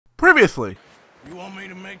Previously. You want me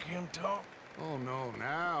to make him talk? Oh, no,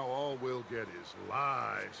 now all we'll get is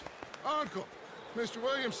lies. Uncle, Mr.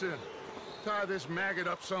 Williamson, tie this maggot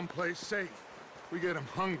up someplace safe. We get him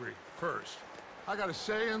hungry first. I got a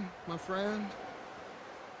saying, my friend.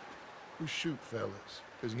 We shoot fellas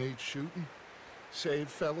as need shooting, save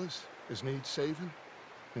fellas as need saving,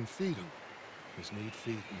 and feed 'em as need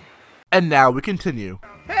feeding. And now we continue.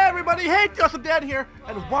 Hey everybody, hey, Justin Dan here,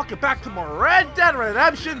 and welcome back to more Red Dead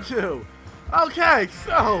Redemption 2. Okay,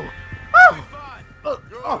 so...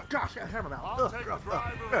 Oh gosh, I hammer now.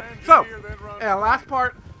 So, in the last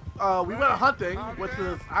part, we went hunting, which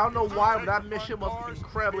is, I don't know why, but that mission was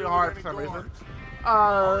incredibly hard for some reason.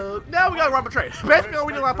 Now we gotta run the train. Basically, all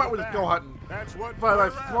we did last part was just go hunting. But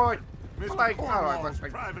like, I don't know,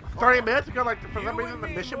 like 30 minutes because like for some reason the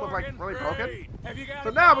mission was like really broken.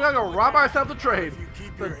 So now we're gonna go rob ourselves a train.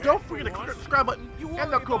 So don't forget to click the subscribe button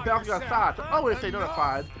and the cool bell on the side to always stay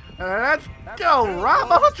notified. And let's go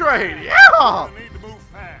rob us a train. Yeah!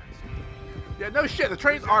 Yeah, no shit, the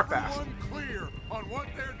trains are fast. Clear on what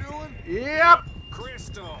they're doing? Yep.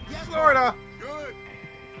 Crystal. Sorta. Good.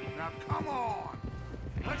 Now come on.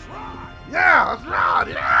 Let's ride. Yeah, let's ride.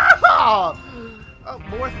 Yeah! Oh,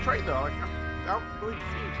 but where's the train though? Like, I don't really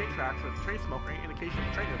see any train tracks or train smoke or any indication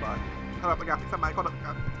of train nearby. Hold up, I gotta fix my mic. Hold up.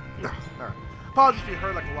 Alright. Apologies if you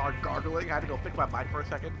heard like a lot of gargling. I had to go fix my mic for a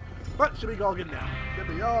second. But should we go again now? Should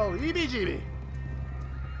we go EBGB?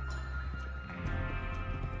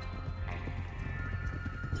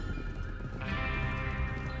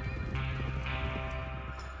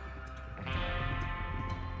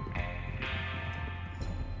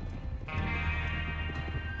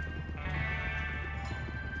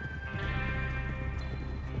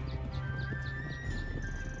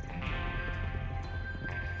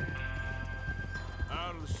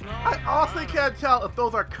 I honestly can't tell if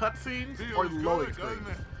those are cutscenes or loading screens.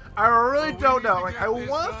 I really don't know. Like, I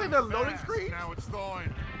want to say they're loading screens,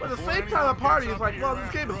 but at the same time, the party is like, well,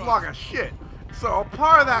 this game is long as shit. So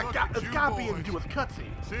part of that it's got to be to do with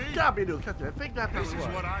cutscenes. It's got to be to do with cutscenes. I think that's This is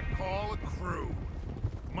what I call a crew.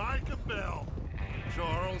 Micah Bell,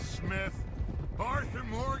 Charles Smith, Arthur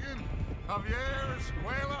Morgan, Javier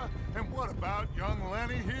Escuela, and what about young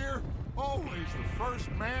Lenny here? Always the first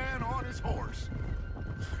man on his horse.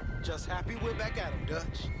 Just happy we're back at him,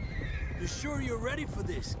 Dutch. You sure you're ready for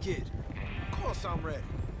this, kid? Of course I'm ready.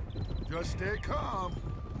 Just stay calm.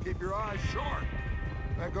 Keep your eyes sharp.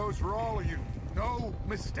 That goes for all of you. No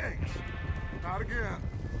mistakes. Not again.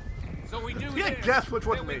 So we do You can't this, guess which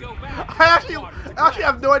one's me. go back I actually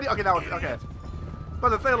have no idea. Okay, that was okay. But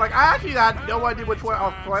the thing, like, I actually had no idea which one I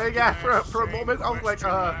was playing at for a moment. I was like,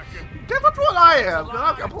 guess which one I am?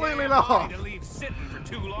 I'm completely lost.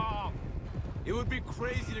 It would be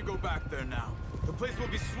crazy to go back there now. The place will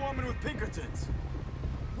be swarming with Pinkertons.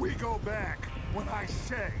 We go back when I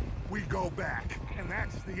say we go back, and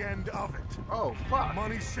that's the end of it. Oh, fuck.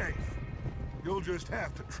 Money's safe. You'll just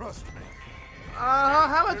have to trust me.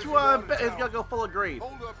 How much one is gonna go full of green?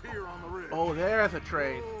 Hold up here on the ridge. Oh, there's a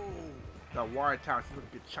train. The water tower is a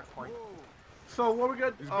good checkpoint. So what we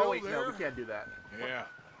good? Oh wait, no, we can't do that. Yeah.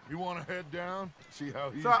 You want to head down? See how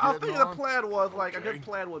he's So I think the on? plan was like a good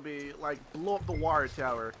plan would be like blow up the water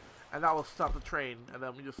tower, and that will stop the train, and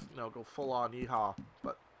then we just go full on yeehaw.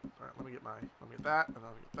 But all right, let me get that, and let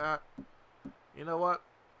me get that. You know what?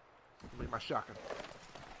 Let me get my shotgun.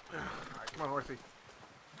 All right, come on, horsey.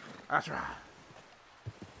 That's right.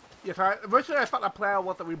 Yes, originally I thought the plan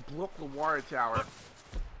was that we blew up the water tower,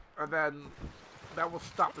 and then that will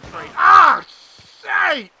stop the train. Ah,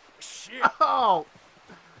 shit! Oh.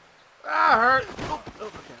 That hurt. Oh,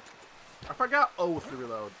 okay. I forgot O to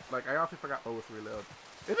reload. Like, I honestly forgot O to reload.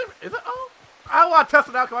 Is it O? I want to test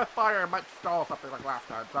it out because my fire might stall something like last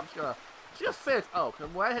time. So I'm just say it's O.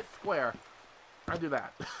 Because when I hit square, I do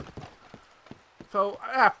that. So,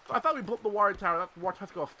 yeah, I thought we blew up the water tower. That water tower's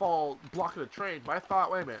going to fall, blocking the train. But I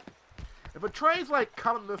thought, wait a minute. If a train's, like,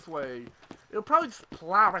 coming this way, it'll probably just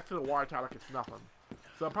plow right through the water tower like it's nothing.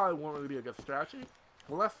 So it probably won't really be a good strategy.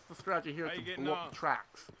 Unless the strategy here is to blow up the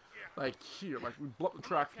tracks. Like here, like we blow up the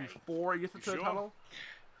tracks before it gets into the tunnel,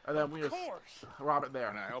 and then we just rob it there.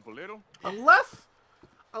 Can I help a little? Unless,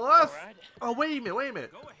 oh wait a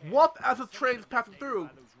minute. What if as the train's passing through,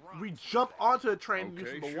 we jump onto the train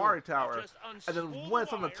using the water tower, and then when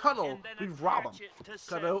it's on the tunnel, we rob them.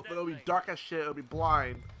 Cause it'll be dark as shit, it'll be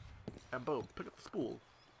blind, and boom, pick up the spool.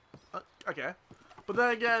 Okay, but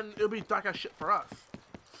then again, it'll be dark as shit for us.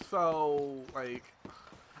 So like, I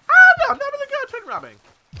don't know. I'm not really good at train robbing.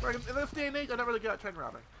 Like, in this day and age, I'm not really good at train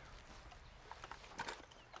robbing.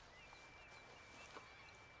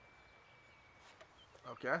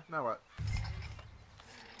 Okay, now what?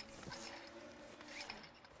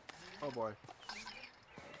 Oh boy.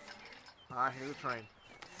 Ah, here's the train.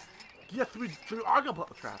 Yes, we are gonna put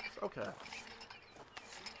the tracks. Okay.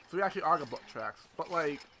 So we actually are gonna book tracks, but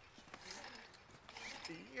like,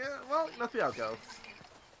 yeah. Well, let's see how it goes.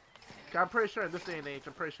 I'm pretty sure in this day and age,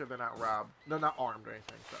 I'm pretty sure they're not robbed. They're not armed or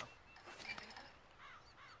anything. So.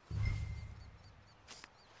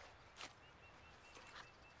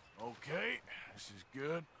 Okay, this is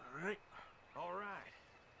good. All right. All right.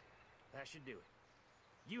 That should do it.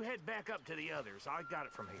 You head back up to the others. I got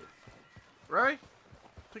it from here. Right?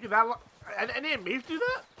 Took you that long? And they didn't make you do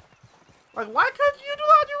that? Like, why couldn't you do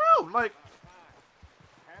that on your own? Like,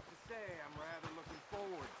 I have to say, I'm rather looking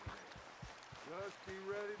forward to it. Just be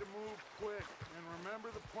ready to move quick, and remember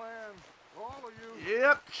the plan. All of you.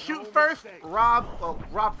 yep. Shoot first, rob. Well,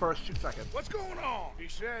 rob first, shoot second. What's going on? He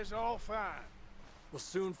says all fine. We'll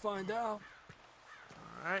soon find out.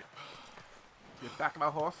 All right. Get back on my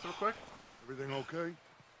horse real quick. Everything okay?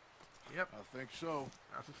 Yep. I think so.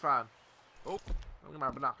 That's fine. Oh, look at my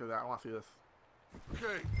binoculars out. I want to see this.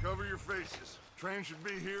 Okay, cover your faces. Train should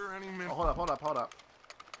be here any minute. Oh, hold up, hold up, hold up.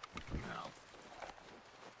 Now.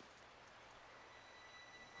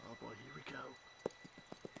 Oh boy, here we go.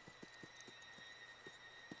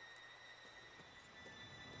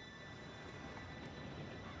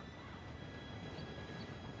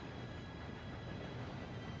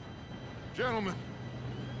 Gentlemen,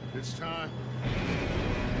 it's time.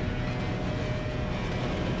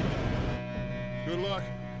 Good luck,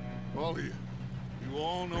 all of you. You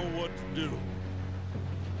all know what to do.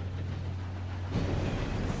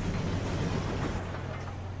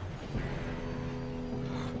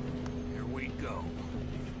 Here we go.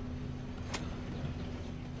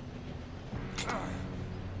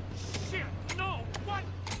 Shit! No! What?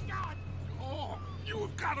 God! Oh, you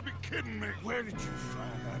have got to be kidding me. Where did you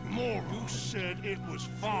find that moron? You said it was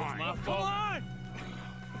fine. My fault. Come on!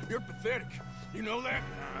 You're pathetic. You know that?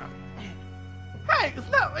 Hey, it's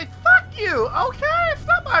not. It's fuck you. Okay, it's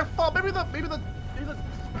not my fault. Maybe the.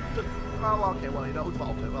 Oh, okay. Well, you know whose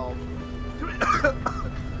fault it. Well.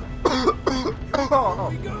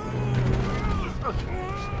 Oh.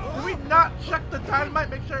 Did we not check the dynamite?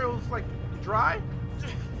 Make sure it was like dry.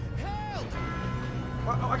 Help!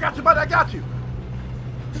 Oh, I got you, buddy. I got you.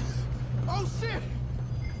 Oh, shit!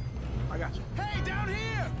 I got you. Hey, down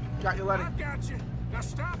here! Got you, Lenny. I've got you. Now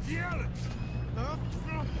stop yelling. Oh,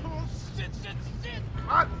 shit! Come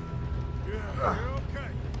on. Yeah, you're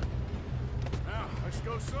okay. Now, let's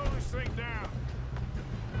go slow this thing down.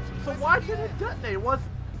 So why did it detonate? Was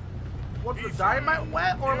the dynamite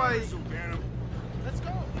wet or like? Let's go.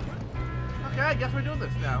 Okay, I guess we're doing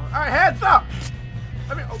this now. All right, hands up.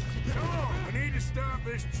 I mean, oh, Come on, we need to stop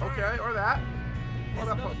this train. okay, or that. There's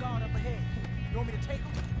another guard up ahead. You want me to take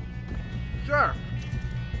him? Sure.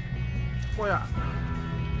 Well, yeah.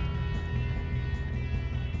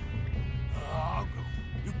 I'll go.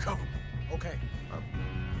 You cover me. Okay.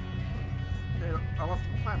 Okay, I lost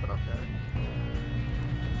the plan, but okay.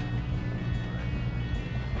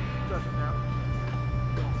 Doesn't now.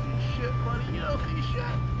 You don't see shit, buddy. You don't see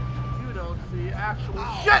shit. You don't see actual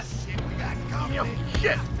shit. We got You company. don't see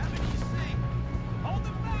shit. Hold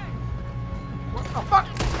them back. What the fuck?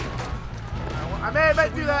 I may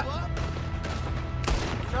do that.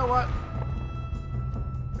 You know what?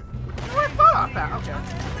 I thought off that. Okay.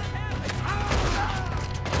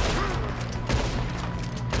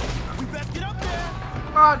 We better get up there.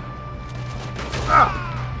 Come on.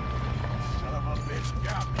 Son of a bitch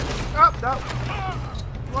got me. Oh, no.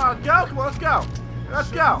 Come on, go. Come on, let's go. Let's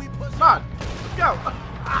go. Come on. Let's go.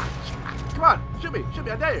 Come on. Shoot me. Shoot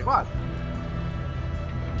me. I dare you. Come on.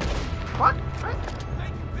 What? Right?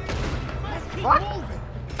 Keep What? moving.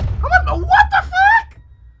 Come on. What the fuck?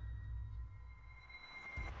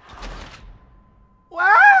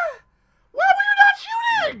 What? Why were you not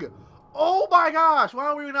shooting? Oh my gosh.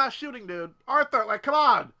 Why were you not shooting, dude? Arthur, like, come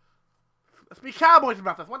on. Let's be Cowboys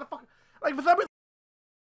about this. What the fuck? Like, for some reason,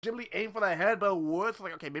 legitimately aim for the head, but it would. So,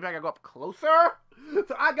 like, okay, maybe I gotta go up closer.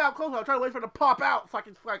 So I got closer. I was trying to wait for it to pop out so I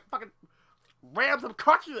can, like, fucking ram some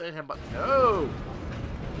cartridges in him, but no.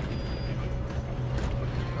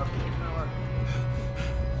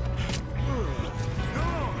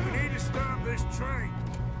 No, we need to stop this train.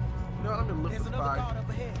 No, let me look There's the another spy. guard up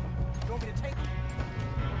ahead. You want me to take him?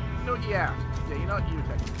 No, yeah. Yeah, you know what? You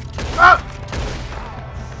take it. Oh!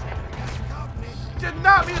 Did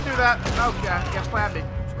not mean to do that. Oh, yeah. Yes, plan me.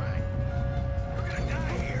 We're gonna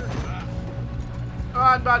die here. Come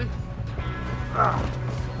on, buddy. Ah,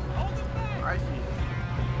 Hold them back. I see you.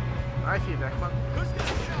 I see that. Come on. Who's gonna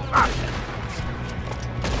shout? Ah, shit.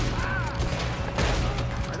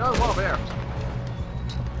 I know there's one over there. Do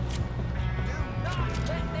not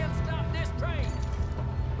let them stop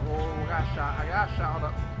got shot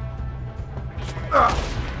up.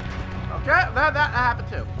 Okay, that happened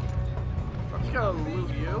too. I'm just gonna loot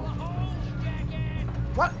you.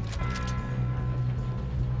 What?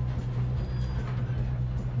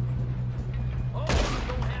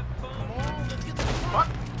 What?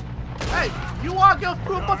 Hey, you want to go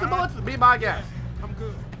through a bunch of bullets? Be my guest. I'm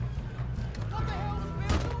good. What the hell was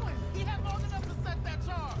Bill doing? He had long enough to set that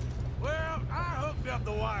charge. Well, I hooked up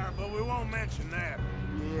the wire, but we won't mention that.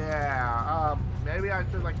 Yeah, maybe I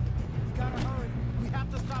should like... We gotta hurry. We have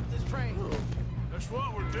to stop this train. Ooh, That's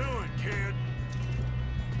what we're doing, kid.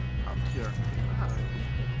 up here.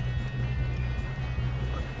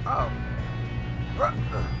 Oh.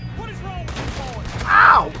 What is wrong with you boys?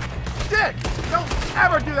 Ow! Dick! Don't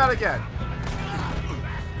ever do that again!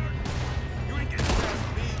 You ain't getting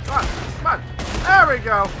past me. Come on, come on. There we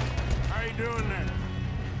go. How you doing there?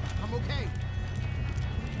 I'm okay.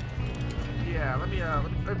 Yeah, let me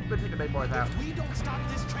take a big boy now. If we don't stop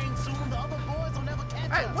this train soon, the other boys will never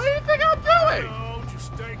catch Hey, us. what do you think I'm doing? No,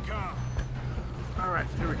 just stay calm. Alright,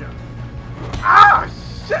 here we go. Ah,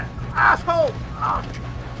 shit! Asshole! Oh,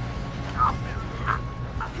 oh man.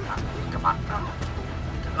 Come on.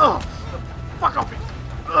 Ugh. Fuck off me.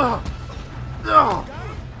 Ugh. Ugh.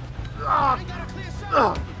 I got a clear shot.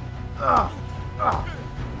 Ugh. Ugh. Ugh.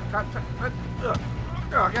 I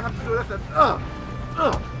guess I have to do this then.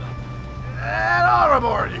 And on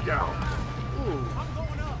aboard you go. Ooh. I'm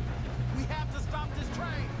going up. We have to stop this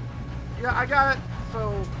train. Yeah, I got it. So,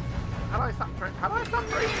 how do I stop trains? How do I stop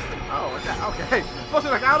trains? Oh, okay. Mostly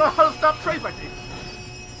like, I don't know how to stop trains like these.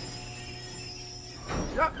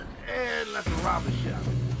 Yep. And let's rob the ship.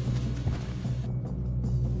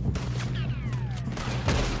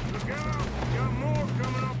 Look out! Got more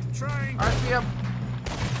coming off the train. Alright, see him.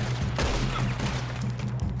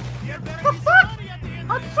 You better What the be some fuck? money at the end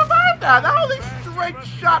How'd of you this. survive that? That was a straight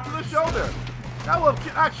shot to the shoulder. That would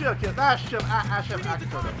have killed. That should have We need to actually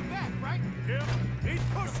call killed you him. back, right? Yep, he's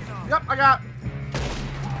pushing on. Yep, I got.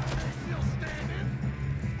 Still standing.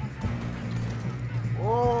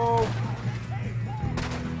 Oh.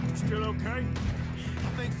 Still okay? I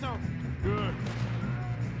think so. Good.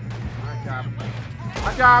 I got him.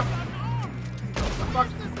 I got him. The fuck?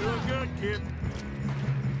 Doing good, kid.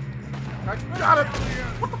 I got him.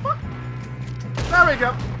 What the fuck? There we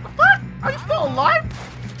go. The fuck? Are you still alive?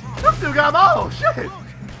 This dude got him. Oh, shit. Look,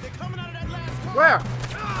 they're coming out of that last car. Where?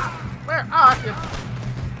 Where? Ah, I see him.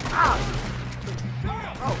 Ah.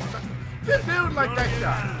 Oh, this dude like that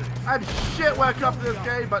shot. I'm shit when it comes to this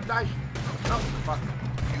game, but nice. Oh, fuck.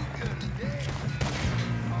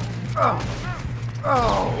 Oh.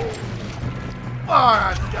 Oh.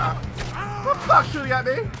 Oh, God. What the fuck shooting at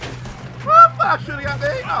me? What the fuck shooting at me?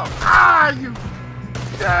 Oh. Ah, you.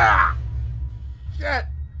 Ah. Shit.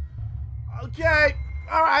 Okay.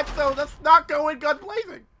 Alright, so let's not go in guns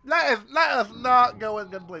blazing. Let us not go in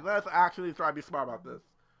guns blazing. Let's actually try to be smart about this.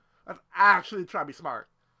 Let's actually try to be smart.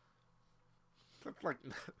 That's like...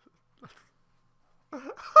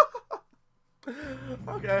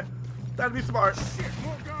 Okay. That'd be smart. Shit,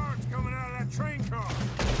 more guards coming out of that train car.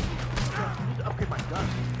 I need to upgrade my gun.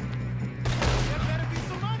 There better be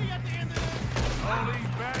some money at the end of this. All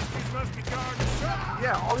these bastards must be guarding something.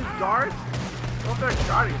 Yeah, all these guards. Well, if they're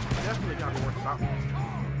guardians, definitely gotta be worth something.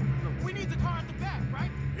 We need the car at the back,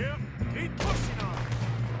 right? Yep, keep pushing on.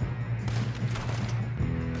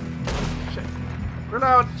 Shit.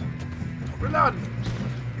 Reload. Reload.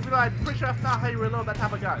 Even though I'm pretty sure that's not how you reload that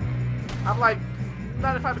type of gun. I'm like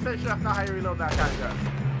 95% sure that's not how you reload that kind of gun.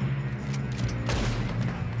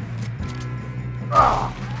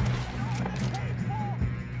 Oh.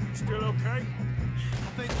 Still okay? I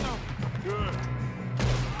think so. Good.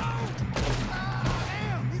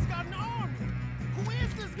 Damn, he's got an army. Who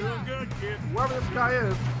is this Doing guy? good, kid. Whoever this guy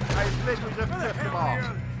is, I think we just Where the pissed him hell are off. the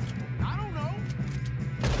others? I don't know.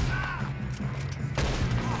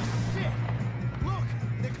 Oh, shit. Look,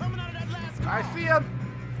 they're coming out of that last car. I see him.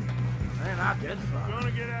 They're not good fun.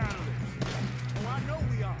 Gonna get out of this. Oh, I know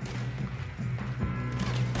we are.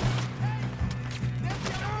 Hey, there's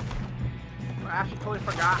the other. I actually totally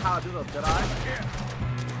forgot how to do those, did I?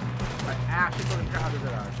 I actually totally forgot how to do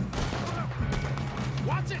that.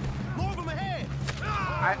 Watch it. More of them ahead.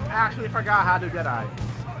 I actually forgot how to do Deadeye.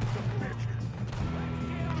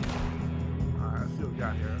 Alright, let's see what we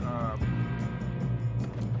got here.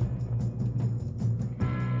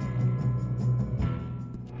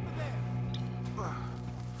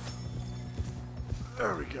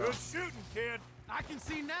 There we go. Good shooting, kid. I can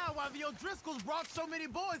see now why the O'Driscolls brought so many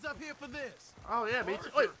boys up here for this. Oh yeah, me too.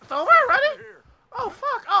 Wait, it's over already? Oh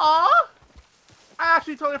fuck! Aww! I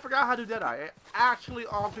actually totally forgot how to do Deadeye. I actually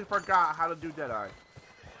honestly forgot how to do Deadeye.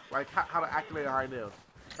 Like how to activate a high noon.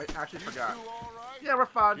 I actually You forgot. two all right? Yeah, we're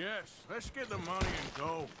fine. Yes, let's get the money and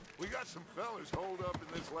go. We got some fellas holed up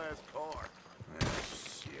in this last car.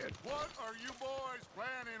 Shit. What are you boys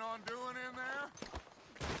planning on doing in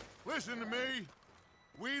there? Listen to me.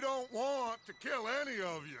 We don't want to kill any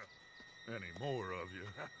of you. Any more of you.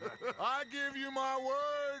 I give you my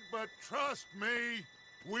word, but trust me,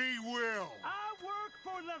 we will. I work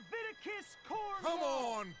for Leviticus Corps. Come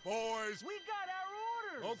on, boys. We got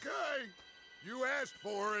our orders. Okay. You asked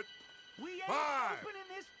for it. We ain't 5, opening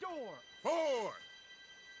this door. 4,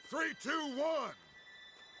 3, 2, 1.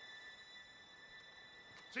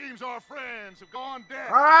 Seems our friends have gone dead.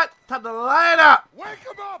 All right, time to light up. Wake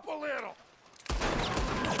them up a little.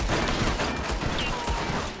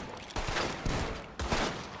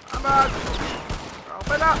 Come on.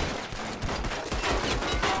 Open up.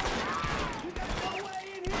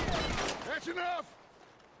 That's enough.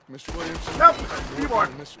 Mr. Williamson. Nope. I Few more.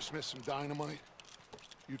 Mr. Smith some dynamite.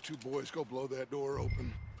 You two boys go blow that door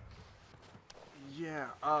open. Yeah.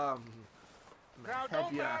 Now, don't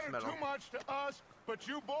Heavy ass matter metal. too much to us, but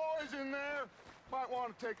you boys in there might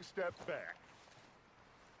want to take a step back.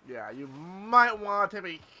 Yeah, you might want to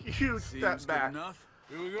take a huge Seems step good back. enough.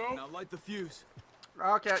 Here we go. Now light the fuse.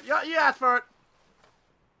 Okay. Yeah, you asked for it.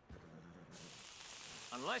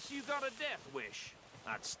 Unless you got a death wish.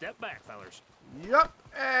 I'd step back, fellers. Yep.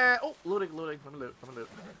 Oh, looting. Let me loot.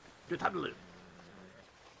 Good time to loot.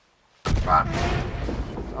 Ah.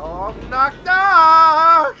 Oh, knock.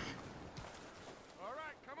 All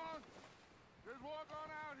right, come on. Just walk on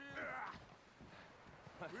out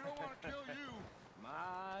here. We don't want to kill you.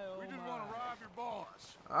 We just want to rob your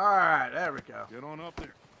boss. All right, there we go. Get on up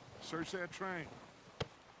there. Search that train.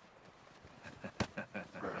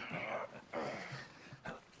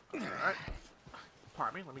 All right.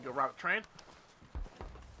 Pardon me. Let me go rob the train.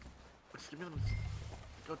 Excuse me.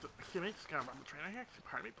 Let me excuse me. Just gonna rob the train out here.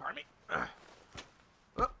 Pardon me.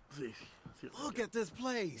 Oh, see. Look at this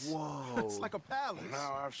place. Whoa. It's like a palace.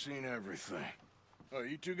 Now I've seen everything. Oh,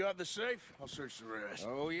 you two got the safe? I'll search the rest.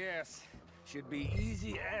 Oh, yes. Should be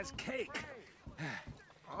easy as cake.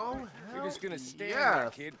 Oh, hell You're just gonna stand yes. there,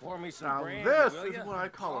 kid. Pour me some Now brandy, this will is ya? what I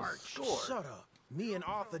call a score. Shut up. Me and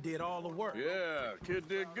Arthur did all the work. Yeah, kid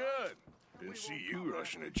did good. Didn't see you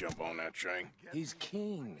rushing to jump on that train. He's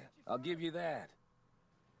king. I'll give you that.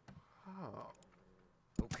 Oh.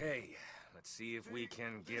 Okay, let's see if we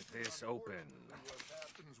can get this open. What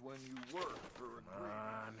happens when you work for a Come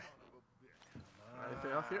on.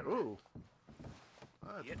 Anything else here? Ooh.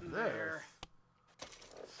 What's Getting this? there.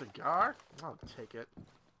 Cigar? I'll take it.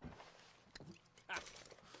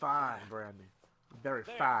 Fine, Brandy. Very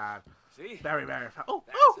fine. See? Very fine. Oh,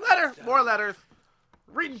 That's oh, how letter! it's done. More letters.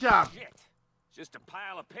 Reading time. Shit. Just a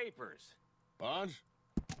pile of papers. Bonds?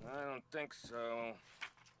 I don't think so.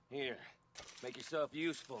 Here, make yourself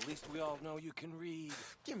useful. At least we all know you can read.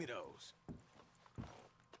 Give me those.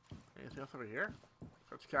 Anything else over here?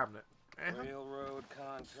 Search cabinet. Anything? Railroad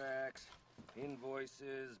contracts,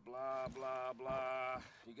 invoices, blah, blah, blah.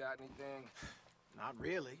 You got anything? Not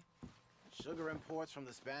really. Sugar imports from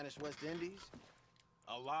the Spanish West Indies.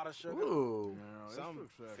 A lot of sugar. Ooh. Some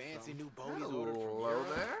fancy new boaties Hello ordered from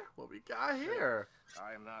Europe. there. What we got here?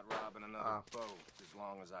 I am not robbing another boat as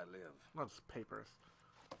long as I live. Not just papers.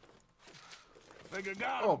 Think I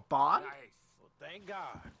got him. Oh, bond? Nice. Well, thank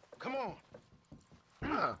God. Come on.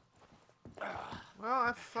 Huh. Well,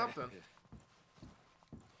 that's something.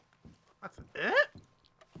 That's it?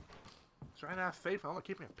 Trying to have faith. I'm not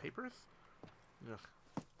keeping papers? Yeah.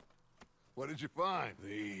 What did you find?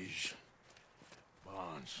 These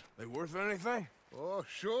bonds. They worth anything? Oh,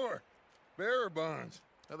 sure. Bearer bonds.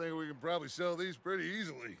 I think we can probably sell these pretty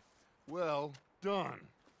easily. Well done.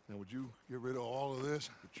 Now, would you get rid of all of this?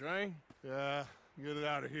 The train? Yeah, get it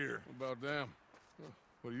out of here. What about them?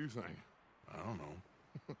 What do you think? I don't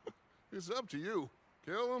know. It's up to you.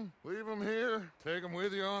 Kill them, leave them here, take them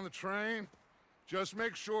with you on the train. Just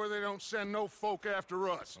make sure they don't send no folk after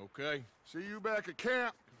us. Okay. See you back at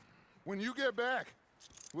camp. When you get back,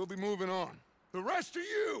 we'll be moving on. The rest of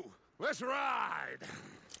you, let's ride.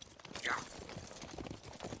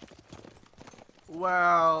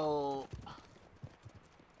 Well...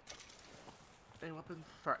 Any weapons?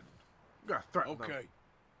 Threaten. You gotta threaten them. Okay.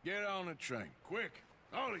 Get on the train. Quick.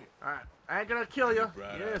 All of you. Alright. I ain't gonna kill you.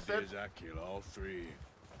 Bright Yes, ideas, I kill all three.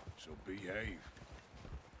 So behave.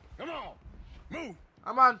 Come on. Move.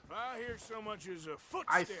 I'm on. If I hear so much as a footstep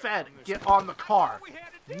I said, from this get on the car. we had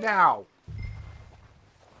to do. Now.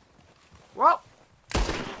 Well.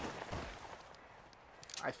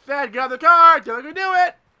 I said, get on the car. Don't you do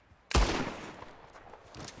it.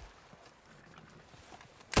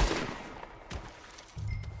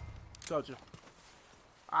 told you.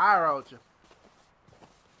 I wrote you.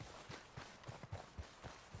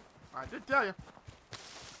 I did tell you.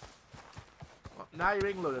 Well, now you're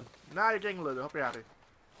getting looted. Now you're getting looted. Hope you're happy.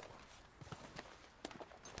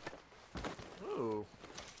 Ooh.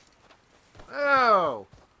 Oh.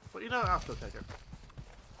 But you know, I'll still take it.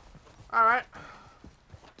 Alright.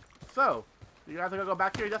 So, you guys are gonna go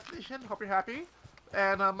back to your destination. Hope you're happy.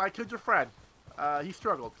 And I killed your friend. He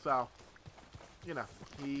struggled, so you know,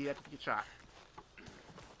 he had to get shot.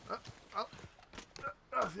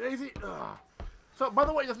 Easy. So, by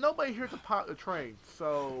the way, there's nobody here to pot the train,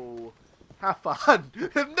 so have fun.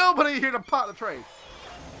 There's nobody here to pot the train.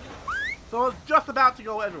 So it's just about to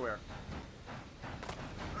go everywhere.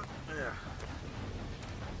 Yeah.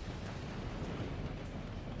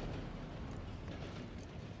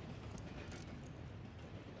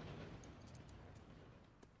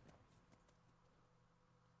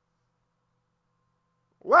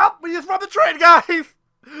 Well, we just robbed the train, guys!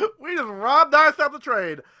 We just robbed ourselves the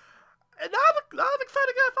train. And not as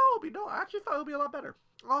exciting as I thought it would be. No, I actually thought it would be a lot better.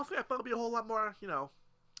 Honestly, I thought it would be a whole lot more, you know,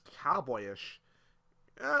 cowboyish.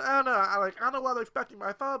 I don't know. I don't know what I was expecting, but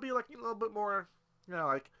I thought it would be, like, a little bit more, you know,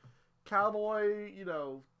 like, cowboy, you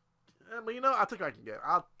know. But, you know, I'll take what I can get.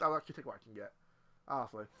 I'll actually take what I can get.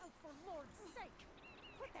 Honestly. Oh, for Lord's sake!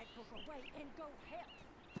 Put that book away and go help.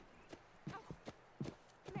 Oh,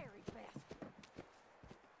 Mary Beth.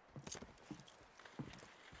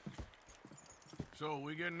 So,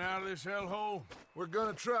 we getting out of this hellhole? We're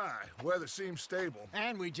gonna try. Weather seems stable.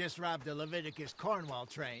 And we just robbed the Leviticus Cornwall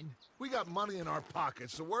train. We got money in our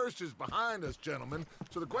pockets. The worst is behind us, gentlemen.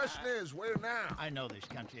 So the question is, where now? I know this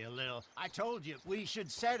country a little. I told you, we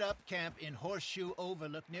should set up camp in Horseshoe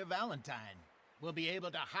Overlook near Valentine. We'll be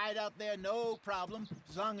able to hide out there, no problem,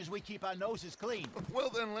 as long as we keep our noses clean. Well,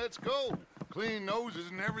 then let's go. Clean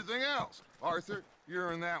noses and everything else. Arthur,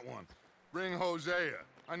 you're in that one. Bring Hosea.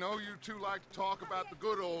 I know you two like to talk about the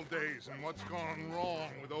good old days and what's gone wrong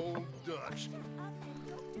with old Dutch.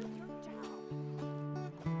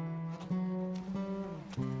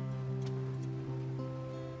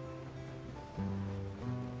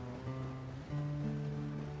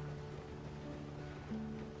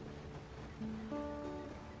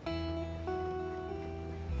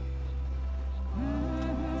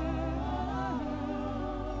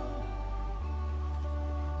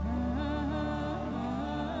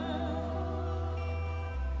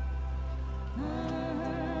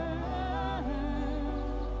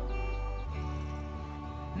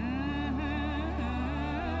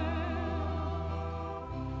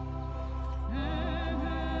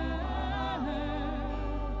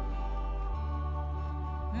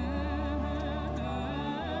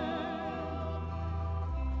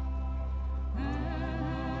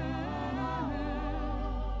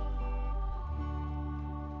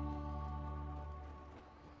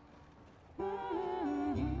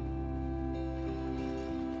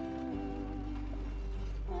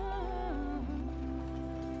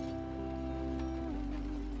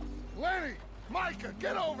 Lenny! Micah,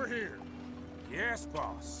 get over here! Yes,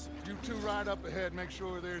 boss. You two ride up ahead, make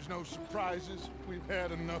sure there's no surprises. We've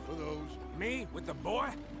had enough of those. Me with the boy?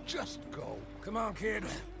 Just go. Come on, kid.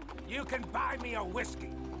 You can buy me a whiskey.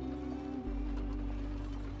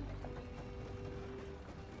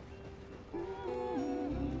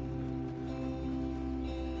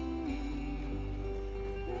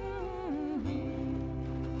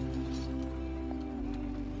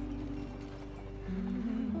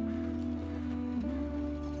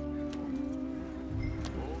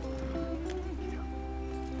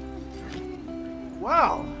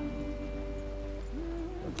 Wow.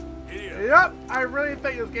 Yeah. Yep, I really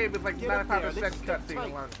think this game is like Get up there, 95% this is cutscene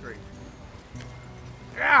tight. on screen.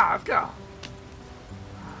 Yeah, let's go.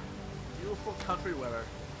 Beautiful country weather.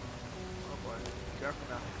 Oh boy. Careful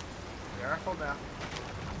now. Careful now.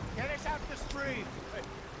 Get us out the stream. Hey,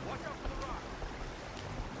 watch out for the rock.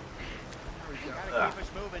 There we go. Gotta keep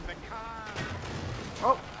us moving, but calm.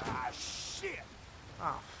 Oh. Ah, shit.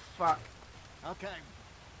 Oh, fuck. Okay,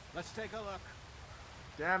 let's take a look.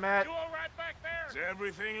 Damn it. You all right back there? Does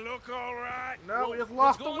everything look all right? No, we Whoa, just lost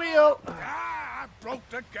what's the going wheel. on? Ah, I broke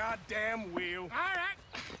the goddamn wheel. All right,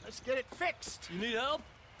 let's get it fixed. You need help?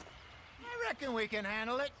 I reckon we can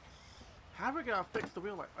handle it. How are we gonna fix the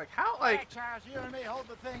wheel? Like how? Hey, Like, Charles, you and me hold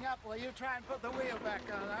the thing up while you try and put the wheel back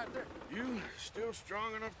on, Arthur. You still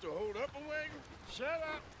strong enough to hold up a wagon? Shut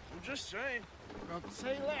up. I'm just saying. Don't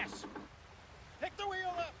say less. Pick the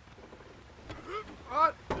wheel up.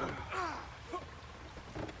 what?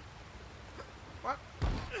 What?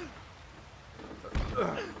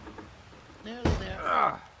 Nearly there.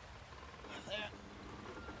 Ah. There.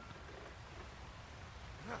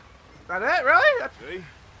 That it? Really? That's, See?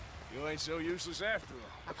 You ain't so useless after all.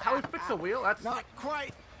 that's how we fix a wheel? That's... Not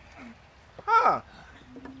quite. Huh.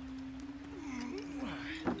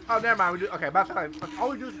 Oh, never mind. We do... Okay, about time. All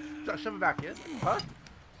we do is shove it back in. Huh?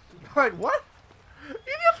 Like, what? Easy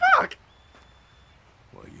as fuck!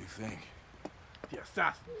 What do you think? The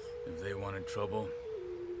assassins. If they wanted trouble,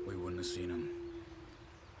 we wouldn't have seen them.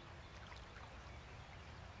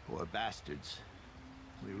 Poor bastards.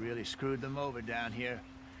 We really screwed them over down here.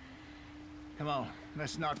 Come on,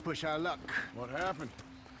 let's not push our luck. What happened?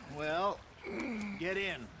 Well, get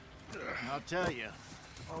in. I'll tell you.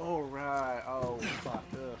 Oh, right. Oh, fuck.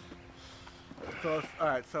 Ugh. So,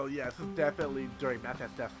 alright, so yeah, this is definitely during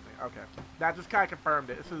Manifest Destiny. Okay. That just kind of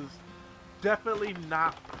confirmed it. This is definitely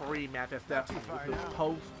not pre-Manifest Destiny. This is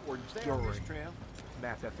post or during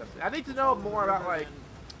Manifest Destiny. I need to know more about, like,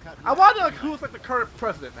 I want to know, like, who's, like, the current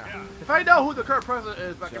president now. If I know who the current president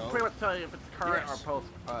is, I can pretty much tell you if it's current or post,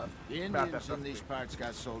 The Manifest Indians Destiny. in these parts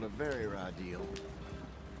got sold a very raw deal.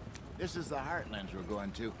 This is the heartlands we're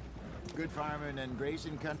going to. Good farming and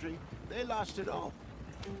grazing country, they lost it all.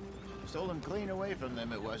 Stolen clean away from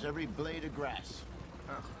them it was, every blade of grass.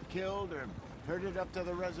 Killed or herded up to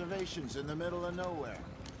the reservations in the middle of nowhere.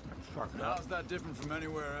 That's fucked up. How's that different from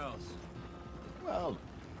anywhere else? Well,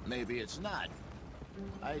 maybe it's not.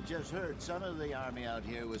 I just heard some of the army out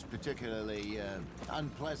here was particularly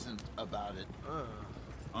unpleasant about it.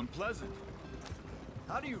 Unpleasant?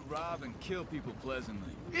 How do you rob and kill people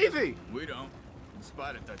pleasantly? Easy! We don't, in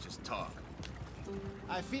spite of Dutch's talk.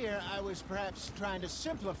 I fear I was perhaps trying to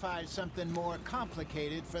simplify something more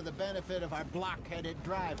complicated for the benefit of our block-headed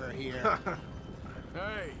driver here.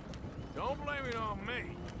 Hey, don't blame it on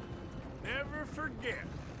me. Never forget,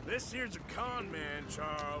 this here's a con man,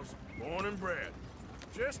 Charles, born and bred.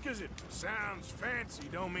 Just 'cause it sounds fancy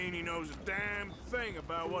don't mean he knows a damn thing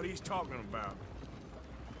about what he's talking about.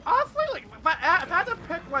 Honestly, like, if I had to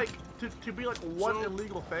pick, like, to be, like, one So,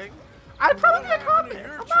 illegal thing, I'd probably be a con happened to man.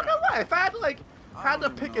 your I'm not gonna child? lie. If I had to, like, had to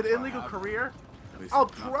don't pick even an know if I illegal have. career, At least I'll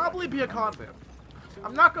not that I probably can be a con remember. man.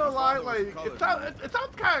 I'm not gonna lie, father was like, colored it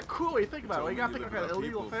sounds kind of cool when you think about it. Told Like, you gotta me think he of an lived with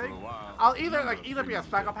illegal people for thing. a while. I'll either, None like, of either be a freedom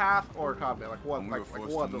did. psychopath or a con man. Like, one, When we were like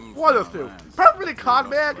forced one to of those, move one of from those our two. lands, Preferably freedom con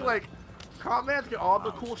man, spread. like, con mans get all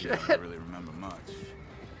the cool Honestly, shit. I don't really remember much.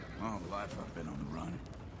 My whole life I've been on the run.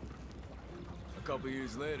 A couple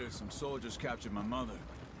years later, some soldiers captured my mother.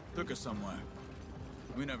 Took her somewhere.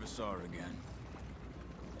 We never saw her again.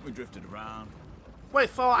 We drifted around. Wait,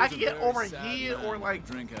 so I It was can a get very overheated sad or, night. like,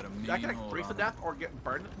 Drink had a I can, mean like, hold freeze to on death or get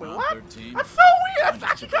burned? Wait, Around what? 13, That's so weird! That's I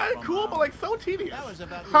actually just kind of took cool, them but, out. like, so tedious. That was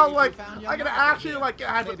about the How, age like, we found I young can Martha actually, here. like,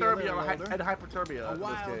 get Maybe a hypothermia little or older. and hyperthermia A in this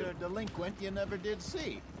wilder game. delinquent you never did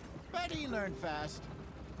see. But he learned fast.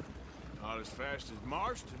 Not as fast as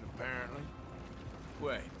Marston, apparently.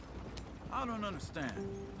 Wait, I don't understand.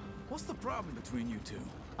 What's the problem between you two?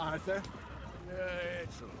 Arthur? Yeah,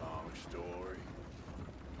 it's a long story.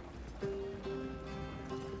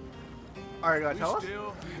 Are you gonna We tell us?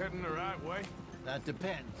 still heading the right way? That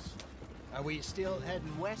depends. Are we still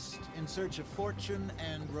heading west in search of fortune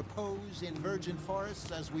and repose in virgin forests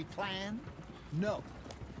as we planned? No.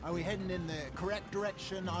 Are we heading in the correct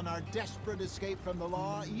direction on our desperate escape from the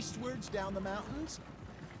law eastwards down the mountains?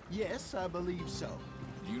 Yes, I believe so.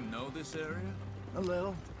 Do you know this area? A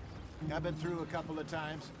little. I've been through a couple of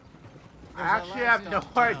times. I actually have no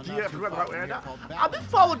idea if we're going the right way or not. I'm just just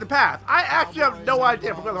following the path. I actually have no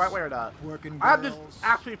idea if we're going the right way or not. I'm just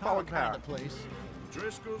actually following the path. place.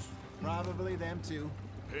 Driscoll's, Probably them too.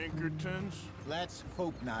 Pinkertons, Let's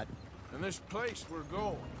hope not. and this place we're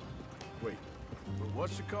going. Wait,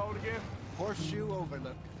 what's it called again? Horseshoe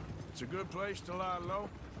Overlook. It's a good place to lie low.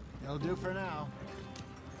 It'll do for now.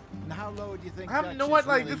 And how low do you think I have Dutch no is idea.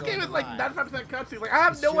 Like, really this game going is to like lie? 95% cutscene. Like, I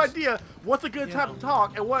have It's no just, idea what's a good you time know, to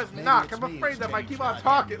talk and what is maybe not. it's I'm me afraid who's that if I changed keep on goddamn,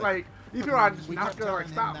 talking, but like, these people are just we not kept gonna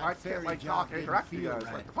like telling stop. him I that can't ferry like job talk and didn't interact with you feel guys.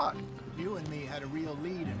 right. Like, the fuck. You and me had a real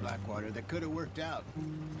lead in Blackwater that could have worked out.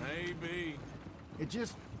 Maybe. It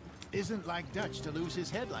just isn't like Dutch to lose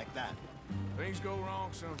his head like that. Things go wrong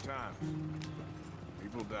sometimes.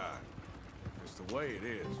 People die. It's the way it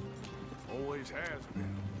is. Always has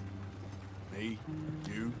been. Me,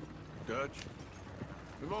 you, Dutch.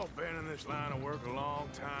 We've all been in this line of work a long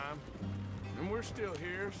time. And we're still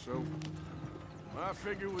here, so I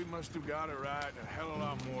figure we must have got it right a hell of a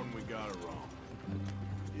lot more than we got it wrong.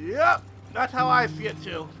 Yep, that's how I see it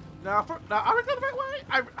too. Now, are we going the right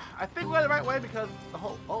way? I think we're going the right way because the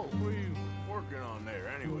whole What are you working on there,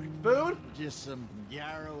 anyway? food. Just some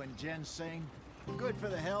yarrow and ginseng. Good for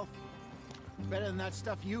the health. Better than that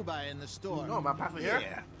stuff you buy in the store. No, am I passing here?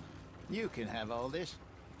 Yeah. You can have all this.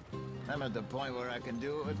 I'm at the point where I can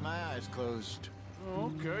do it with my eyes closed.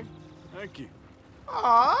 Oh, okay. Thank you.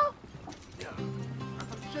 Aww. Yeah.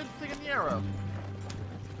 Ginseng in the arrow.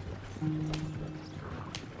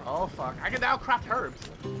 Oh fuck! I can now craft herbs.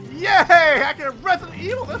 Yay! I can Resident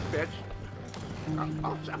Evil this bitch.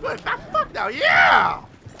 Oh, I'm good. Fast as fuck now. Yeah!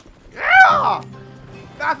 Yeah!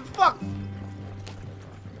 Fast as fuck.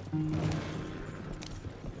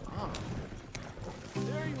 Oh.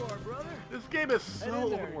 There you are, brother. This game is so Head in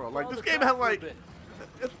there. open world. Like Follow this the game track has for a like bit.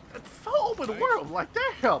 it's so open world. Like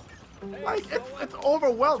damn. Like it's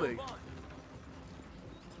overwhelming.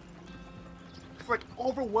 It's like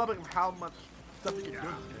overwhelming of how much stuff you can do. in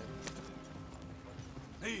this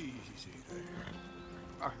game. Easy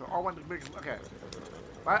there. Okay, so I want to bring. Okay.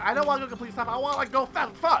 I don't want to go complete stuff. I want to like go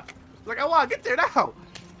fast as fuck. Like I want to get there now.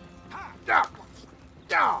 Yeah,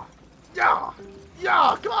 yeah, yeah,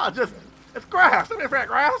 yeah. Come on, just it's grass. Come here for that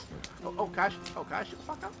grass. Oh gosh. Oh gosh. Shut the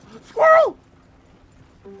fuck up. Squirrel.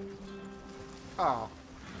 Oh.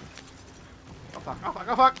 Oh fuck. Oh fuck.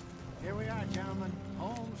 Oh fuck. Here we are, gentlemen.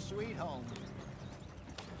 Home sweet home.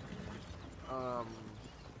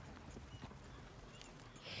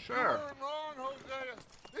 Sure. You're wrong, Hosea.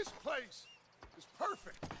 This place is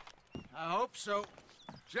perfect. I hope so.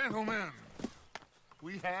 Gentlemen,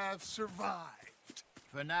 we have survived.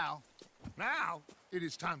 For now. Now, it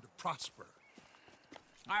is time to prosper.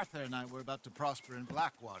 Arthur and I were about to prosper in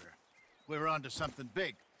Blackwater. We were onto something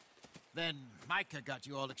big. Then Micah got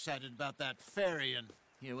you all excited about that ferry, and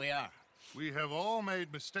here we are. We have all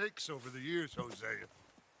made mistakes over the years, Hosea.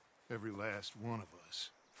 Every last one of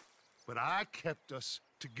us. But I kept us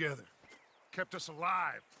together. Kept us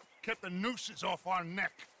alive. Kept the nooses off our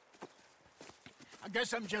neck. I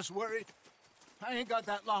guess I'm just worried. I ain't got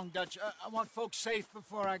that long, Dutch. I want folks safe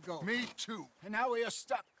before I go. Me too. And now we are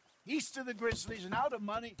stuck. East of the Grizzlies and out of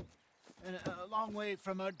money. And a long way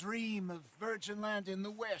from our dream of virgin land in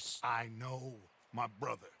the west. I know, my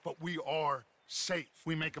brother. But we are safe.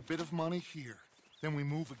 We make a bit of money here. Then we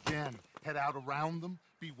move again. Head out around them.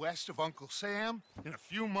 Be west of Uncle Sam. In a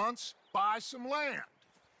few months, buy some land.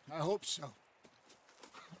 I hope so.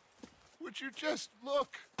 Would you just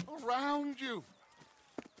look around you?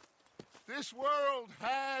 This world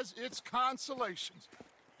has its consolations.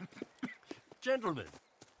 Gentlemen,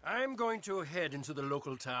 I'm going to head into the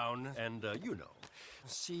local town and, you know,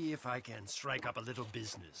 see if I can strike up a little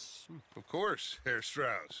business. Of course, Herr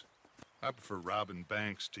Strauss. I prefer robbing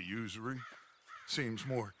banks to usury. Seems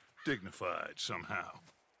more dignified somehow.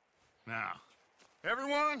 Now,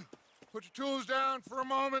 everyone, put your tools down for a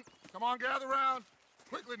moment. Come on, gather round.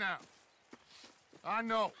 Quickly now. I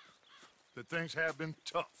know that things have been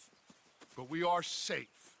tough, but we are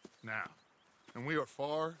safe now, and we are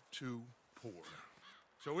far too poor.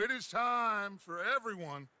 So it is time for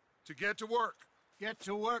everyone to get to work. Get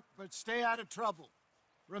to work, but stay out of trouble.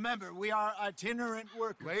 Remember, we are itinerant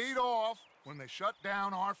workers. Laid off when they shut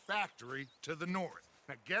down our factory to the north.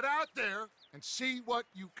 Now get out there and see what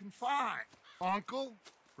you can find. Uncle,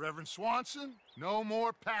 Reverend Swanson, no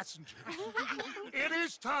more passengers. It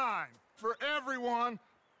is time for everyone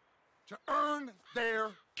to earn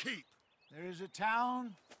their keep. There is a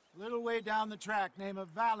town a little way down the track named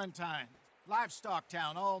Valentine. Livestock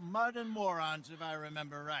town, all mud and morons, if I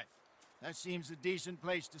remember right. That seems a decent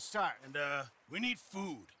place to start. And, we need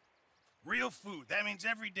food. Real food. That means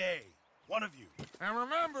every day. One of you. And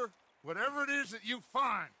remember, whatever it is that you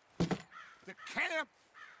find, the camp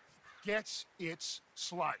gets its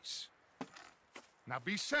slice. Now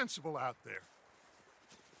be sensible out there.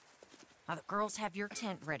 Now the girls have your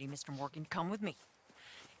tent ready, Mr. Morgan. Come with me.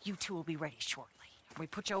 You two will be ready shortly. We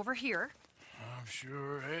put you over here. I'm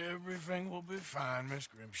sure everything will be fine, Miss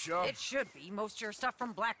Grimshaw. It should be. Most of your stuff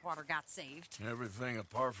from Blackwater got saved. Everything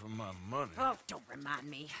apart from my money. Oh, don't remind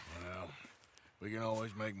me. Well, we can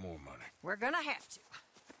always make more money. We're gonna have to.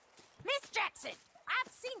 Miss Jackson,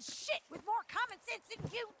 I've seen shit with more common sense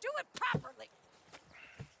than you. Do it properly.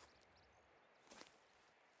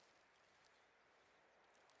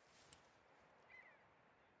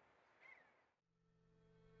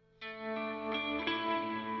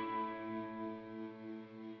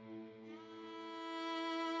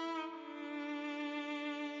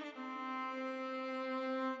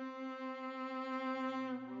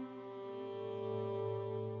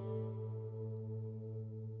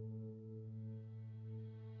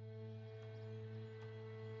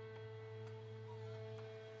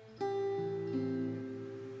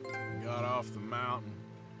 Got off the mountain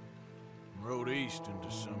and rode east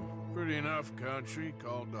into some pretty enough country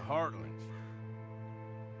called the Heartlands.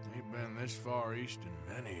 Ain't been this far east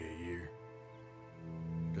in many a year.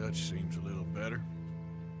 Dutch seems a little better.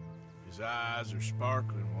 His eyes are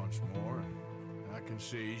sparkling once more, and I can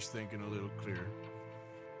see he's thinking a little clearer.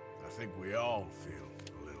 I think we all feel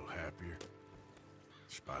a little happier.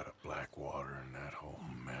 Despite of Blackwater and that whole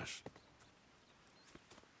mess.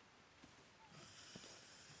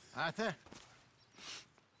 Arthur?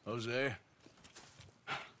 Jose?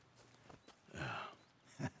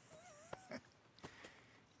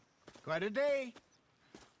 Quite a day.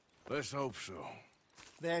 Let's hope so.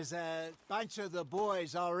 There's a bunch of the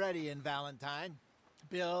boys already in Valentine.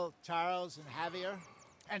 Bill, Charles, and Javier.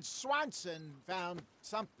 And Swanson found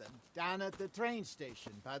something down at the train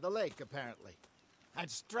station by the lake, apparently. And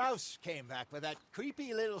Strauss came back with that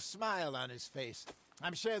creepy little smile on his face.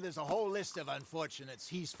 I'm sure there's a whole list of unfortunates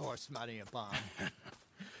he's forced money upon.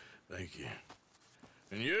 Thank you.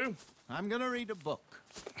 And you? I'm gonna read a book.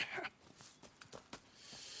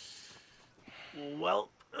 Well,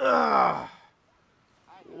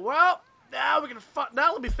 well, now we can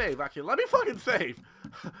now let me save, actually. Let me fucking save.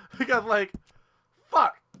 Because, like,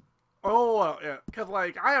 fuck. Oh, yeah. Because,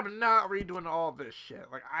 like, I am not redoing all this shit.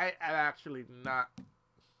 Like, I am actually not.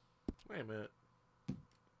 Wait a minute.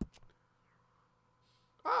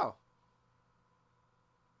 Oh.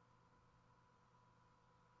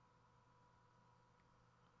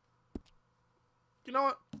 You know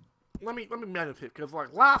what? Let me meditate, because,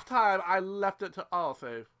 like, last time I left it to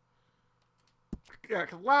autosave. Yeah,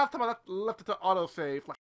 because last time I left it to autosave,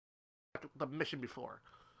 like, the mission before.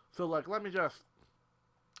 So, like, let me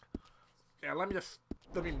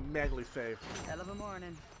manually save. Hell of a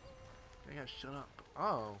morning. Yeah, shut up.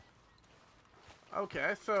 Oh.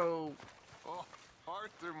 Okay, so... Oh,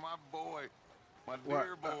 Arthur, my boy. My What?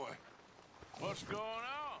 dear boy. What's going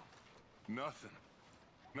on? Nothing.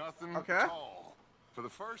 Nothing Okay. at all. For the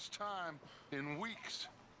first time in weeks.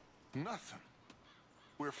 Nothing.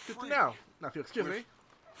 We're Good free. to know. Now, if you'll excuse We're me.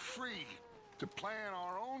 free to plan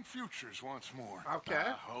our own futures once more. Okay.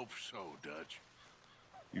 I hope so, Dutch.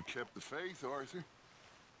 You kept the faith, Arthur.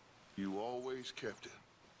 You always kept it.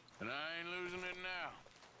 And I ain't losing it now.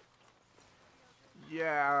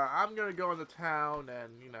 Yeah, I'm gonna go into town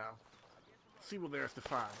and, you know, see what there's to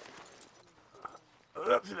find.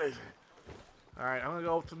 Oopsie daisy. Alright, I'm gonna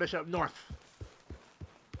go to mission up north.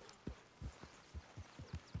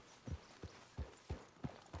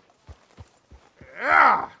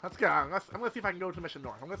 Yeah! Let's go. I'm gonna see if I can go to mission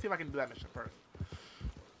north. I'm gonna see if I can do that mission first.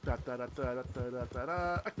 Da da da da da da da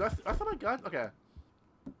da. That's not my gun? Okay.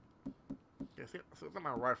 Okay, see, so it's not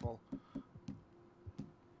my rifle.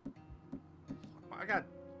 I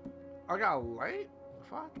got a light? The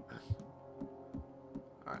fuck?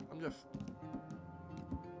 Alright, I'm just...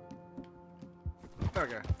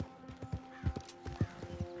 Okay.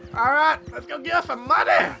 Alright, let's go get some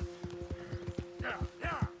money! Yeah,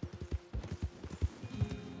 yeah.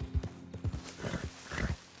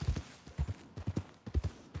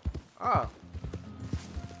 Oh.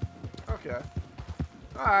 Okay.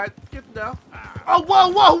 Alright, good to know. Oh, whoa,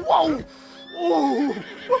 whoa, whoa! Oh!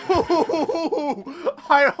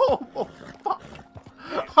 I almost... Fuck.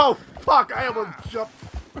 Oh, fuck, I almost jumped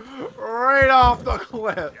right off the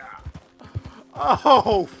cliff.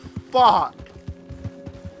 Oh, fuck.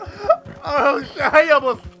 Oh, shit, I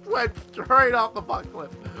almost went straight off the fucking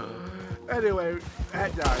cliff. Anyway,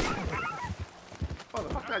 that died. Oh, the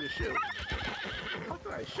fuck did I just shoot? The fuck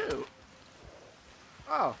did I shoot?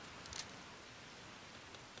 Oh.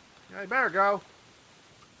 Yeah, you better go.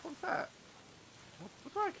 What's that?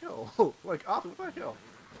 What did I kill? Like, awesome, what did I kill?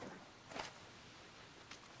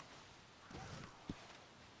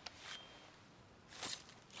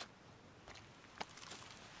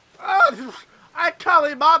 Oh, I call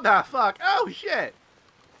him on that fuck. Oh, shit.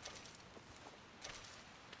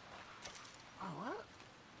 Oh,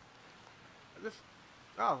 what?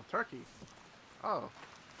 Oh, turkey. Oh.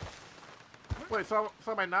 Wait, so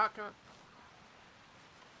am I not gonna...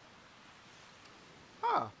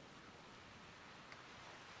 Huh.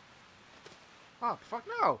 Oh, fuck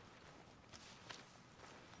no.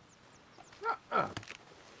 No,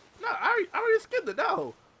 no, I already skinned it,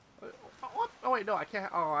 no. What? Oh, wait, no, I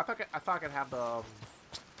can't. Oh, I thought I could have the,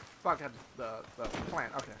 the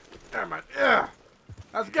plant. Okay. Never mind. Yeah.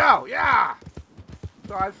 Let's go. Yeah.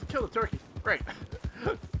 So I just killed the turkey. Great.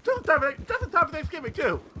 Just in time for Thanksgiving,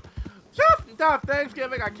 too. Just in time for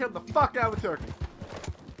Thanksgiving, I killed the fuck out of a turkey.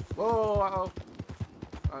 Whoa, uh-oh.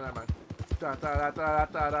 Oh, never mind. Da da da da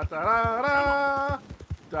da da da da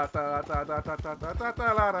da da da da da da da da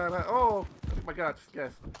da da da. Oh my god, just in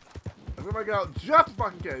case. Oh my god, just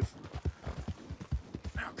fucking case.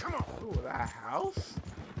 Now come on. Ooh, that house?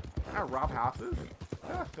 Can I rob houses? Is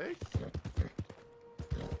that fake?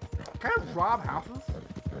 Can I rob houses?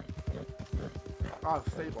 Oh,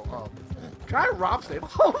 stable. Oh. Can I rob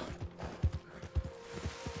stables?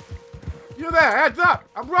 You there, hands up!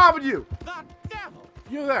 I'm robbing you! The devil!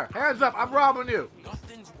 You there, hands up, I'm robbing you!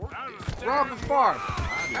 Nothing's worth this. Rob this farm!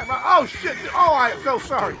 Oh shit! Oh, I am so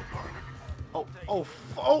sorry! Oh,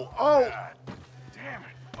 Damn it.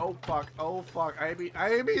 oh fuck, I ain't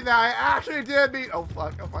mean that, I actually did mean, oh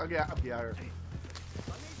fuck, yeah, I'm here.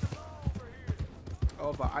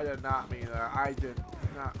 Oh fuck, I did not mean that, I did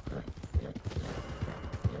not.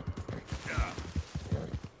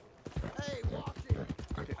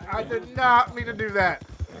 Okay, I did not mean to do that.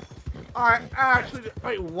 I actually,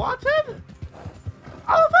 wait, wanted? Oh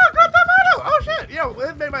fuck, what the fuck? Oh shit, yo,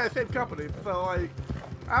 it's made by the same company, so like,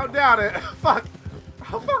 I don't doubt it. Fuck.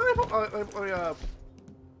 How fuck let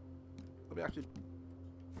me actually,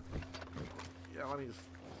 yeah, let me just.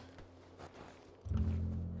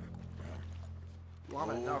 Well,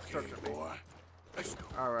 I'm now structure me. Let's go.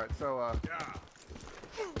 Alright, so,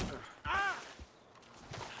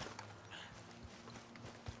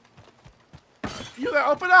 you there,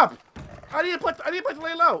 open up! I need a place to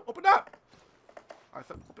lay low. Open up! I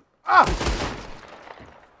said, open up! I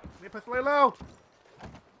need a place to lay low.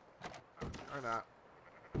 Or not.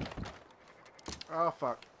 Oh,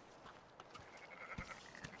 fuck.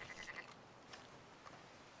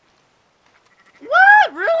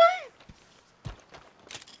 What? Really?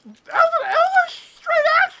 That was a straight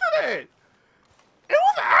accident! It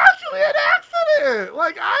was actually an accident!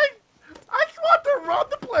 Like, I just want to run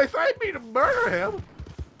the place. I didn't mean to murder him.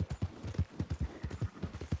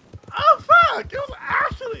 Oh, fuck! It was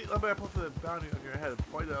actually... I'm going to put the bounty on your head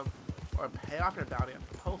and point them, or pay off your bounty at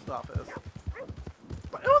the post office.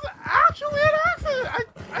 But it was actually an accident!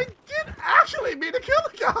 I did actually mean to kill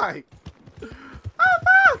the guy! Oh,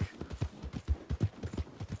 fuck!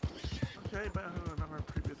 Okay, but I don't remember a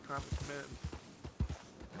previous crime committed.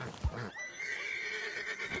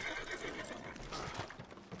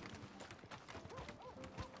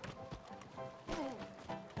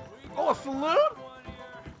 Oh, a saloon?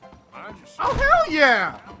 Oh, hell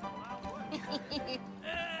yeah!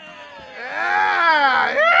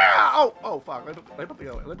 Yeah! Oh, fuck. Let me put the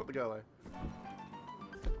go away. Let me put the go away.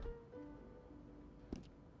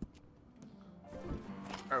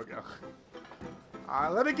 There we go.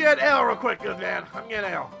 Alright, let me get L real quick, good man. I'm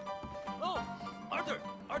getting L. Oh,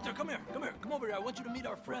 Arthur, come here. Come over here. I want you to meet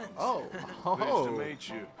our friends. Oh. Nice to meet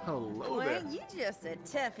you. Hello Well, there. you just a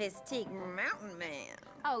toughest teak mountain man.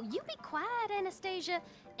 Oh, you be quiet, Anastasia.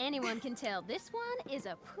 Anyone can tell this one is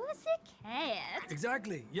a pussy cat.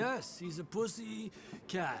 Exactly. Yes, he's a pussy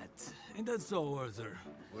cat. Ain't that so, Arthur?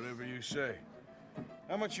 Whatever you say.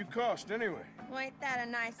 How much you cost, anyway? Well, ain't that a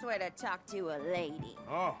nice way to talk to a lady?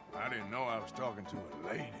 Oh, I didn't know I was talking to a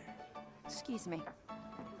lady. Excuse me.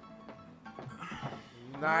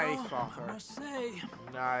 Nice, Well, offer. I must say,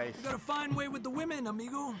 Nice. you got a fine way with the women,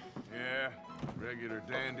 amigo. Yeah, regular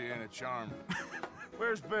dandy and a charmer.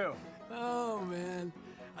 Where's Bill? Oh, man.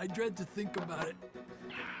 I dread to think about it.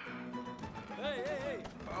 Hey.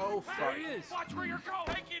 Oh, fuck. There he is. Watch where you're going.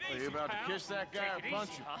 Take it Are easy, you about pal. to kiss that guy or punch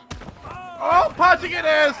him? Oh, punching it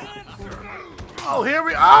is! Oh, here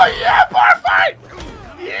we... Oh, yeah, bar fight!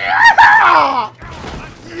 Yeah!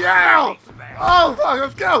 Yeah! Oh, fuck,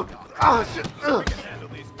 let's go! Oh, shit. Oh, shit.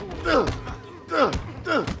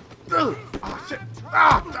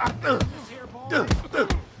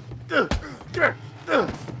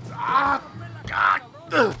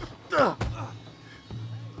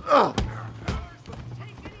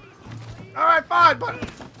 Alright, fine, but...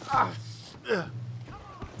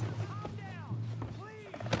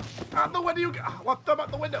 Out the window, you... What? Thumb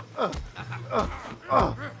out the window. What?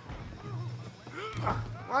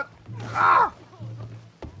 Ah!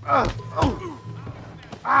 Oh!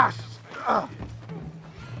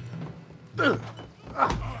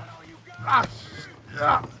 Ah!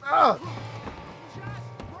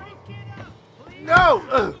 No!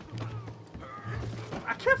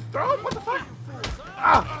 I can't throw him? What the fuck?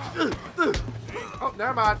 Oh,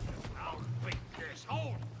 never mind. I'll beat this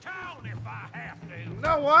whole town if I have to. You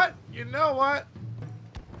know what? You know what?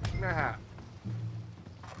 Give me my hat.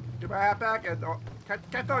 Give my hat back and... Can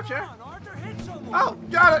I throw a chair? Arthur, hit someone. Oh,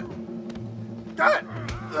 got it! Got it!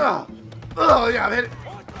 Oh, yeah, I'm hit it.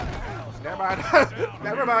 Never mind.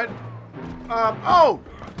 Never mind. Oh!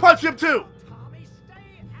 Punch him too!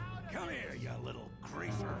 Come here, you little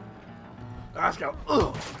greaser. Let's go.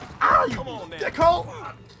 Ow, you dickhole!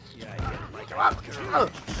 Yeah, I get it. Like Come on.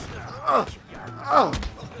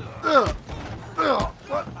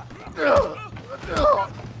 What?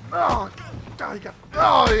 Oh, God, you got...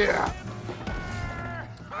 Oh, yeah!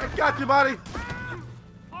 I got you, buddy!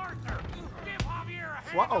 Arthur, give Javier a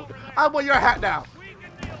hand. What? Oh, I want your hat now! We can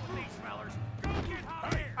deal with these fellers. Go get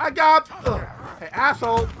Javier. I got... Hey,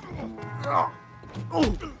 asshole! Oh!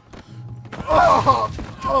 Oh! Oh!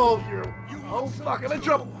 Oh! You! Oh, fuck! I'm in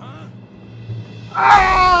trouble!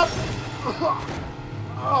 Ah!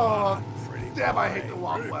 Oh! Damn! I hate the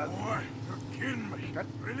Wild West. Boy, you're kidding me.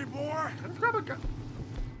 Really, boy? Let's grab a gun.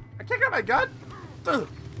 I can't grab my gun. Ugh.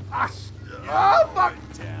 Ah! Oh fuck!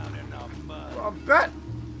 I bet.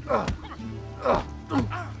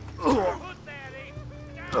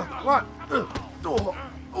 What?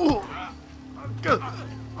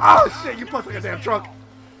 Oh shit! You punched like a damn trunk.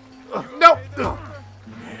 Nope.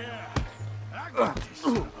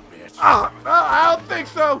 I don't think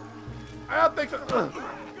so. I don't think so.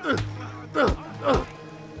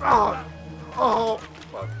 Oh,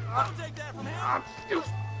 fuck. I'm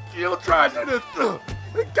still trying to do this.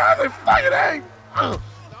 The guys are fucking aim.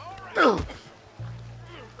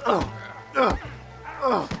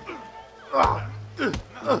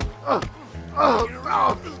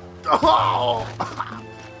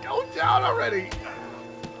 Go down already.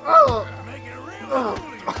 Oh,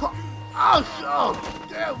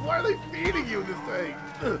 damn, why are they feeding you this thing?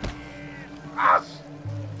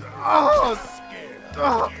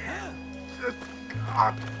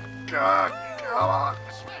 God. Come on.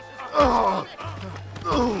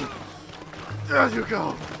 There you go.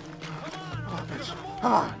 Oh, bitch.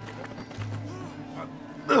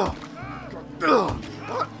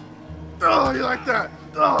 You like that?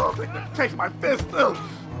 Take my fist.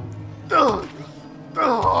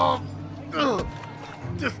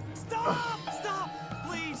 Just Stop!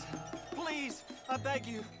 Please! Please! I beg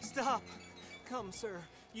you, stop! Come, sir.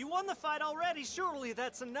 You won the fight already. Surely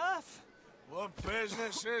that's enough. What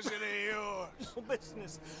business is it of yours? No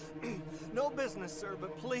business. No business, sir,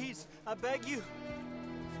 but please, I beg you.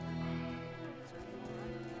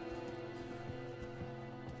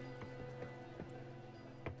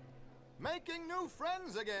 Making new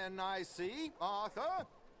friends again, I see, Arthur.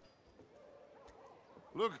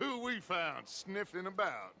 Look who we found sniffing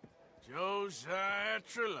about. Josiah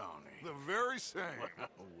Trelawney. The very same.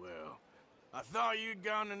 Well, I thought you'd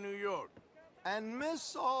gone to New York. And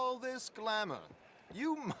miss all this glamour.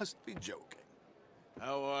 You must be joking.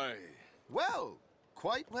 How are you? Well,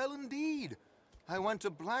 quite well indeed. I went to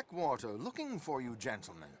Blackwater looking for you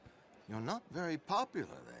gentlemen. You're not very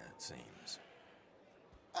popular there, it seems.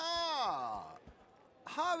 Ah,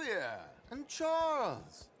 Javier and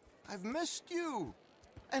Charles. I've missed you.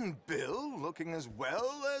 And Bill looking as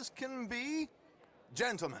well as can be.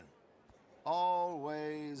 Gentlemen,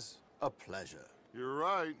 always a pleasure. You're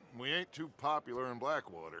right. We ain't too popular in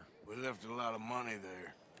Blackwater. We left a lot of money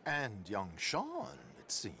there. And young Sean, it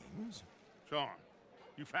seems. Sean,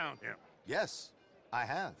 you found him? Yes, I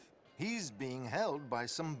have. He's being held by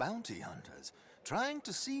some bounty hunters, trying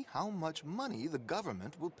to see how much money the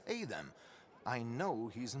government will pay them. I know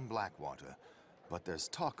he's in Blackwater, but there's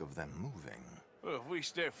talk of them moving. Well, if we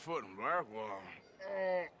step foot in Blackwater...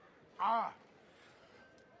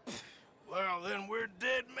 well, then we're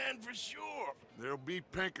dead men for sure. There'll be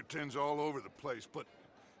Pinkertons all over the place, but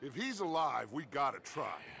if he's alive, we gotta try.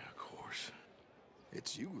 Yeah, of course.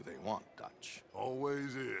 It's you they want, Dutch.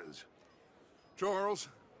 Always is. Charles,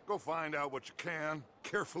 go find out what you can,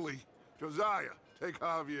 carefully. Josiah, take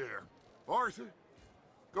Javier. Arthur,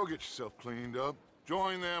 go get yourself cleaned up.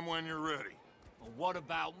 Join them when you're ready. Well, what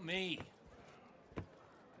about me?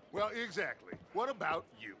 Well, exactly. What about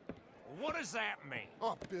you? What does that mean?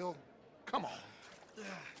 Oh, Bill, come on.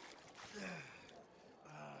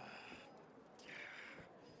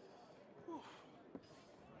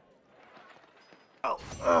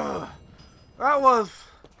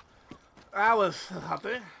 That was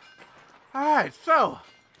something. Alright, so.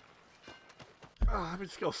 Let me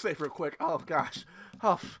just go safe real quick. Oh, gosh.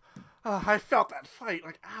 I felt that fight.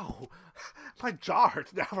 Like, ow. My jaw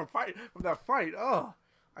hurts now from that fight. Oh,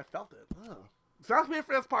 I felt it. Oh. So that's me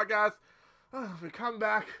for this part, guys. We come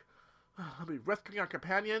back. I'll be rescuing our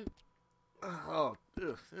companion. And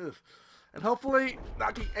hopefully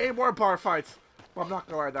not getting any more bar fights. Well, I'm not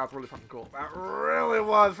gonna lie, that was really fucking cool. That really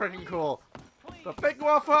was freaking cool. So thank you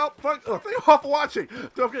all for watching.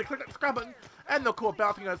 Don't forget to click that subscribe button and the cool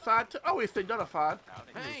bell thing on the side to always stay notified.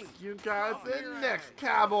 Hey, you guys in the next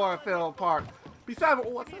Cowboy film part. Besides,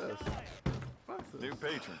 what's this? What's this? New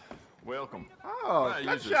patron. Welcome. Oh, I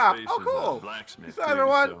good use job. space Oh, as cool. a blacksmith Besides, too,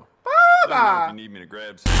 everyone. so Bye-bye. let me know if you need me to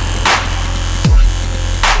grab something.